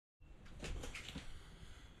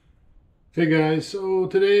Hey guys, so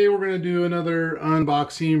today we're going to do another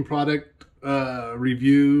unboxing product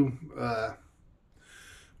review,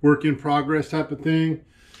 work in progress type of thing.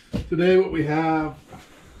 Today what we have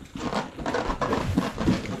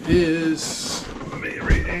is, let me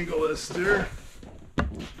re-angle this there,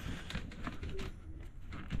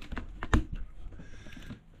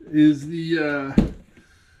 is the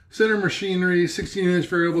Center Machinery 16-inch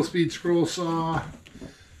variable speed scroll saw.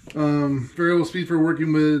 Variable speed for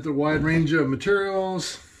working with a wide range of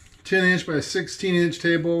materials. 10-inch by 16-inch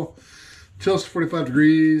table. Tilts to 45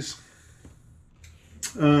 degrees.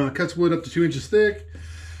 Cuts wood up to 2 inches thick.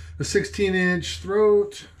 A 16-inch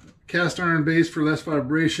throat. Cast iron base for less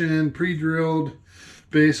vibration. Pre-drilled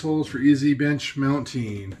base holes for easy bench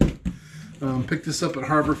mounting. Picked this up at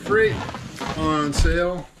Harbor Freight on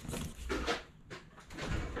sale.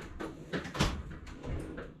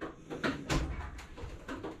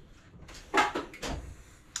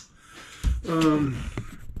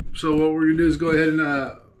 So what we're gonna do is go ahead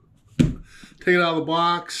and take it out of the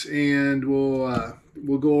box, and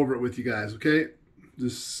we'll go over it with you guys. Okay,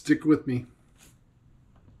 just stick with me.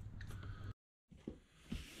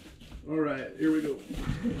 All right, here we go.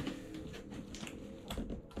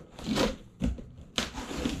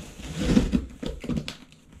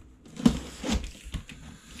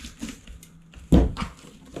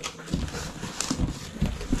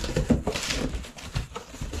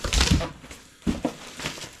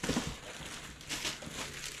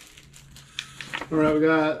 All right, we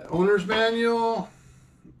got owner's manual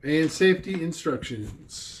and safety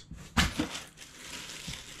instructions.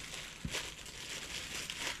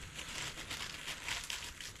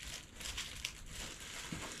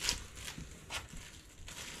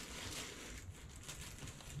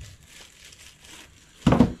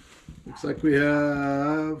 Looks like we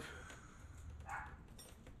have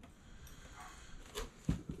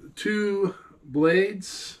 2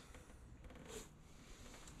 blades.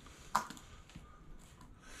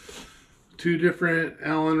 2 different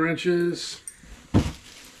Allen wrenches.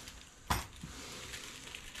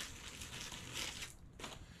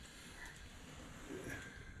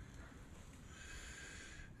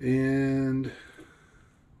 And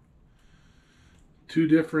 2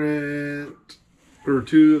 different, or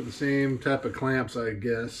 2 of the same type of clamps, I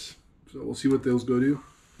guess. So we'll see what those go to.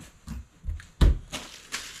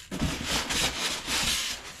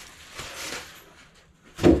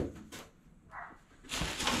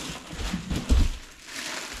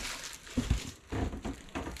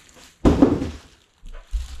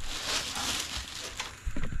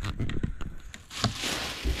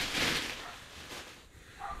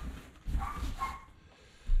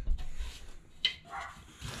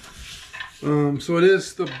 So it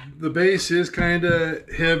is, the base is kind of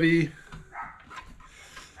heavy.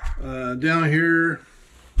 Down here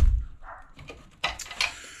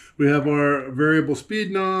we have our variable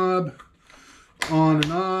speed knob, on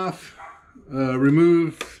and off,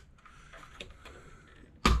 remove.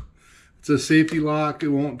 It's a safety lock, it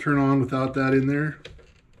won't turn on without that in there.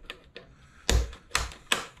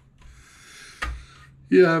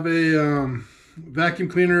 You have a vacuum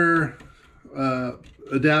cleaner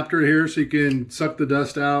adapter here, so you can suck the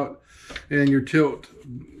dust out, and your tilt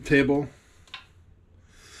table.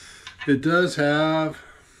 It does have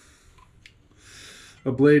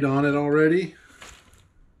a blade on it already.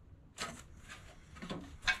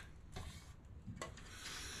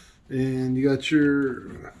 And you got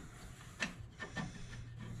your,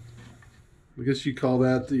 I guess you call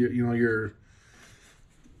that the, your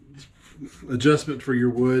adjustment for your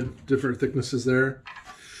wood, different thicknesses there.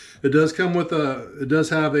 It does come with it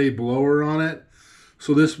does have a blower on it.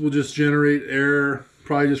 So this will just generate air,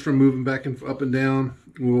 probably just from moving back and up and down.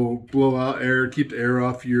 Will blow out air, keep the air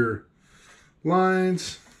off your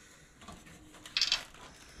lines.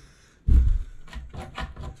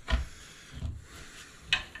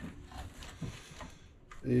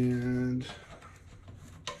 And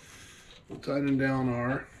we'll tighten down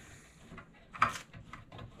our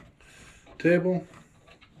table.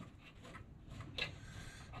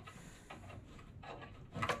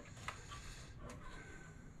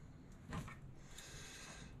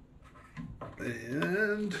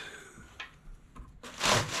 And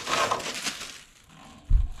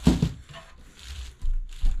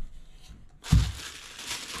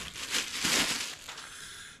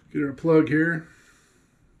get our plug here,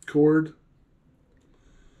 cord.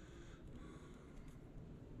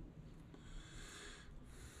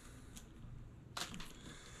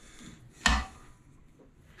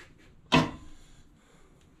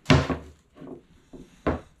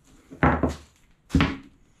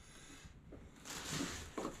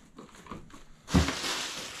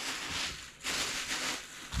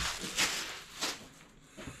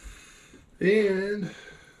 And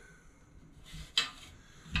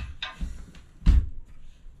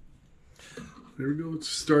there we go. Let's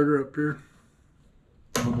start her up here.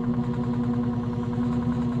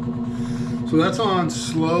 So that's on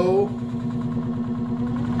slow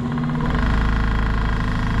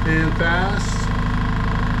and fast.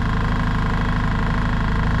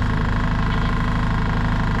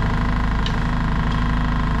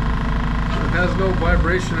 It has no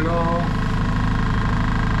vibration at all.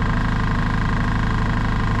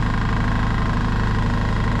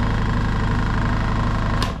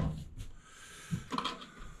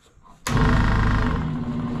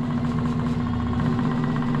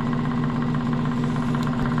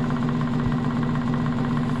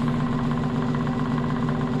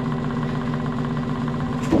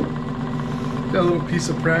 Got a little piece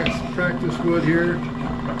of practice wood here.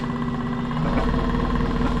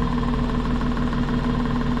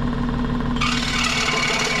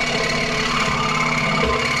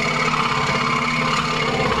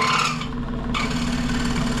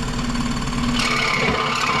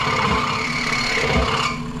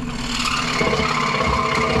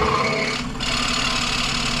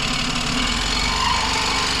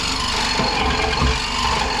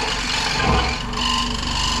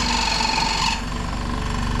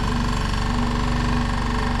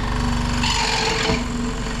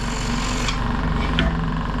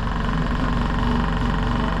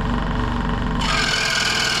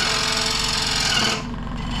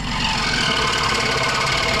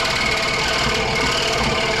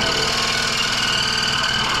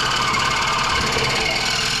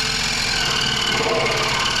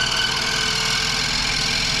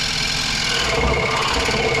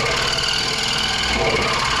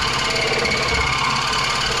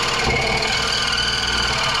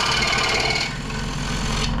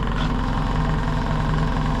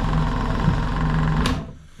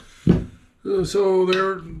 So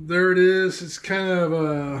there it is. It's kind of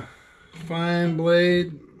a fine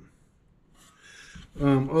blade.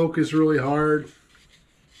 Oak is really hard.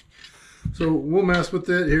 So we'll mess with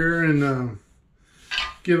it here and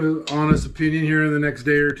give an honest opinion here in the next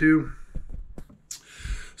day or two.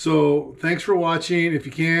 So thanks for watching. If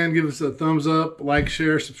you can, give us a thumbs up, like,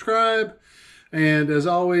 share, subscribe. And as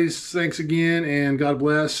always, thanks again and God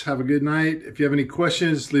bless. Have a good night. If you have any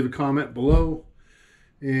questions, leave a comment below.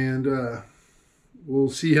 And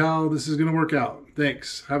we'll see how this is going to work out.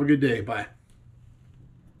 Thanks. Have a good day. Bye.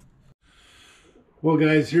 Well,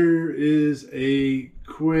 guys, here is a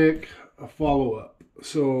quick follow-up.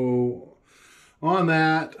 So on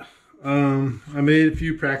that, I made a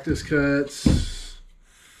few practice cuts.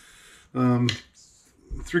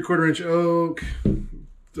 3/4 inch oak.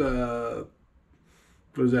 What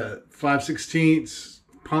was that? 5/16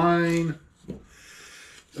 pine.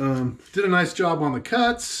 Did a nice job on the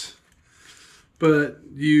cuts, but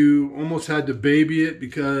you almost had to baby it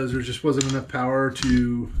because there just wasn't enough power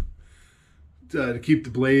to keep the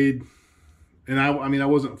blade. And I mean, I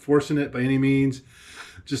wasn't forcing it by any means,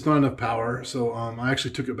 just not enough power. So I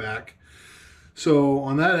actually took it back. So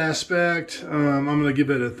on that aspect, I'm going to give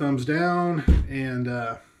it a thumbs down and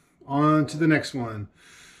on to the next one.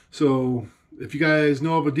 So if you guys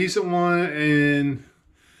know of a decent one and,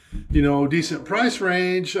 you know, decent price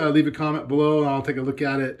range, leave a comment below and I'll take a look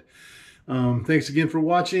at it. Thanks again for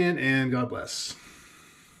watching and God bless.